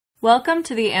Welcome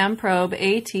to the Amprobe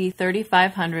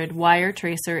AT-3500 wire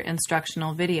tracer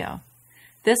instructional video.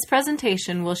 This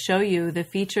presentation will show you the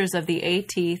features of the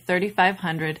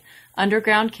AT-3500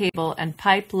 underground cable and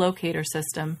pipe locator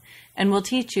system and will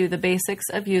teach you the basics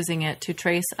of using it to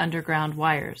trace underground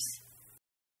wires.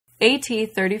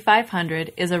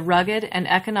 AT-3500 is a rugged and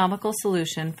economical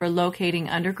solution for locating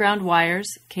underground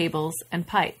wires, cables, and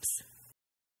pipes.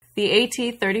 The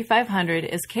AT-3500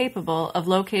 is capable of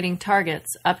locating targets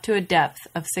up to a depth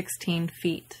of 16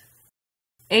 feet.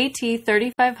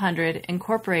 AT-3500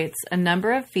 incorporates a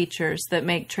number of features that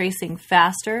make tracing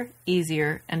faster,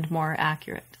 easier, and more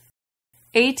accurate.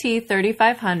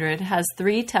 AT-3500 has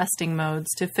 3 testing modes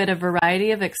to fit a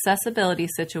variety of accessibility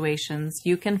situations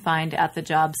you can find at the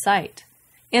job site.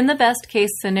 In the best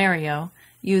case scenario,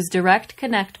 use direct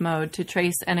connect mode to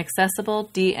trace an accessible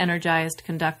de-energized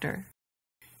conductor.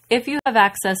 If you have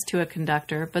access to a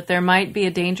conductor, but there might be a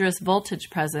dangerous voltage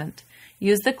present,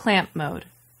 use the clamp mode.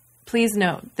 Please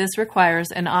note, this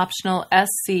requires an optional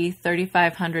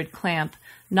SC3500 clamp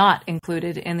not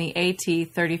included in the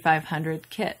AT-3500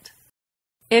 kit.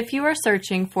 If you are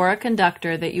searching for a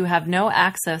conductor that you have no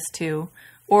access to,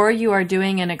 or you are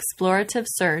doing an explorative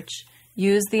search,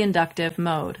 use the inductive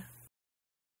mode.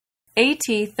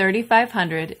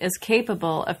 AT-3500 is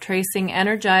capable of tracing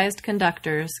energized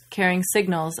conductors carrying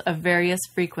signals of various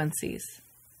frequencies,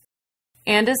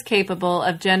 and is capable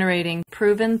of generating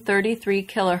proven 33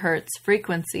 kHz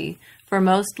frequency for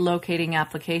most locating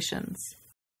applications.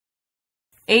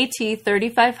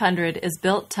 AT-3500 is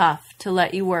built tough to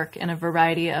let you work in a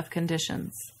variety of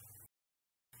conditions.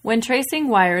 When tracing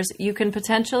wires, you can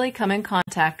potentially come in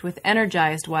contact with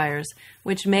energized wires,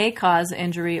 which may cause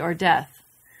injury or death.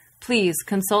 Please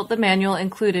consult the manual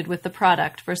included with the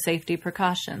product for safety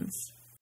precautions.